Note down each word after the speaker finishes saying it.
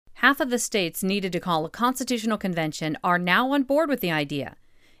Half of the states needed to call a constitutional convention are now on board with the idea,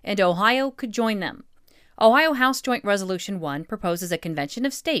 and Ohio could join them. Ohio House Joint Resolution 1 proposes a convention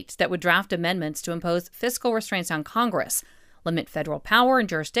of states that would draft amendments to impose fiscal restraints on Congress, limit federal power and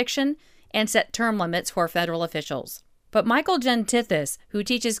jurisdiction, and set term limits for federal officials. But Michael Gentithis, who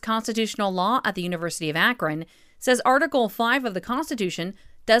teaches constitutional law at the University of Akron, says Article 5 of the Constitution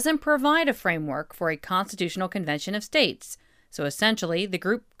doesn't provide a framework for a constitutional convention of states. So essentially, the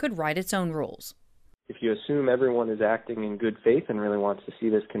group could write its own rules. If you assume everyone is acting in good faith and really wants to see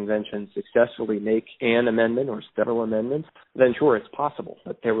this convention successfully make an amendment or several amendments, then sure, it's possible.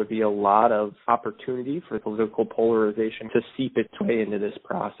 But there would be a lot of opportunity for political polarization to seep its way into this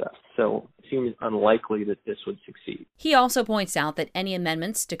process. So it seems unlikely that this would succeed. He also points out that any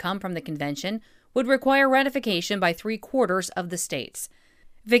amendments to come from the convention would require ratification by 3/4 of the states.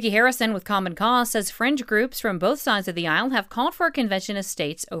 Vicki Harrison with Common Cause says fringe groups from both sides of the aisle have called for a convention of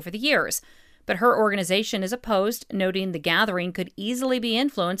states over the years. But her organization is opposed, noting the gathering could easily be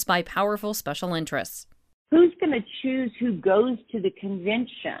influenced by powerful special interests. Who's going to choose who goes to the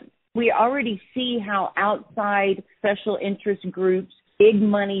convention? We already see how outside special interest groups, big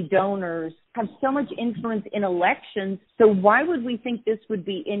money donors, have so much influence in elections. So why would we think this would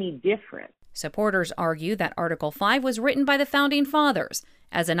be any different? Supporters argue that Article 5 was written by the Founding Fathers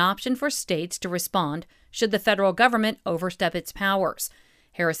as an option for states to respond should the federal government overstep its powers.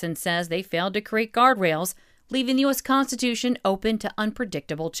 Harrison says they failed to create guardrails, leaving the U.S. Constitution open to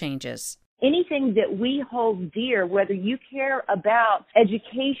unpredictable changes. Anything that we hold dear, whether you care about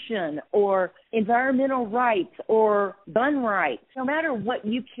education or environmental rights or gun rights, no matter what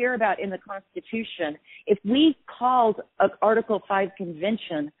you care about in the Constitution, if we called an Article 5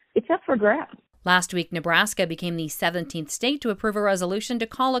 convention, it's up for grabs. Last week, Nebraska became the 17th state to approve a resolution to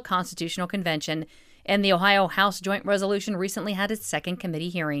call a constitutional convention, and the Ohio House Joint Resolution recently had its second committee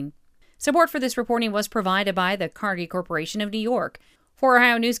hearing. Support for this reporting was provided by the Carnegie Corporation of New York. For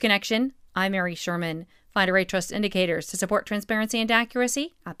Ohio News Connection, I'm Mary Sherman. Find array trust indicators to support transparency and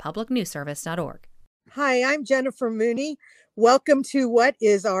accuracy at publicnewsservice.org. Hi, I'm Jennifer Mooney. Welcome to what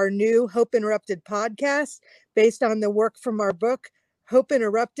is our new Hope Interrupted podcast based on the work from our book, Hope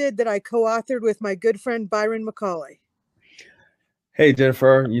Interrupted, that I co-authored with my good friend Byron McCauley. Hey,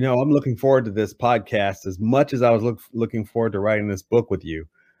 Jennifer, I'm looking forward to this podcast as much as I was looking forward to writing this book with you.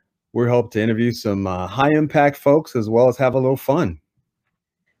 We hope to interview some high-impact folks as well as have a little fun.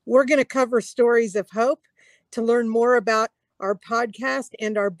 We're going to cover stories of hope. To learn more about our podcast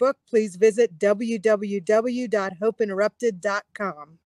and our book, please visit www.hopeinterrupted.com.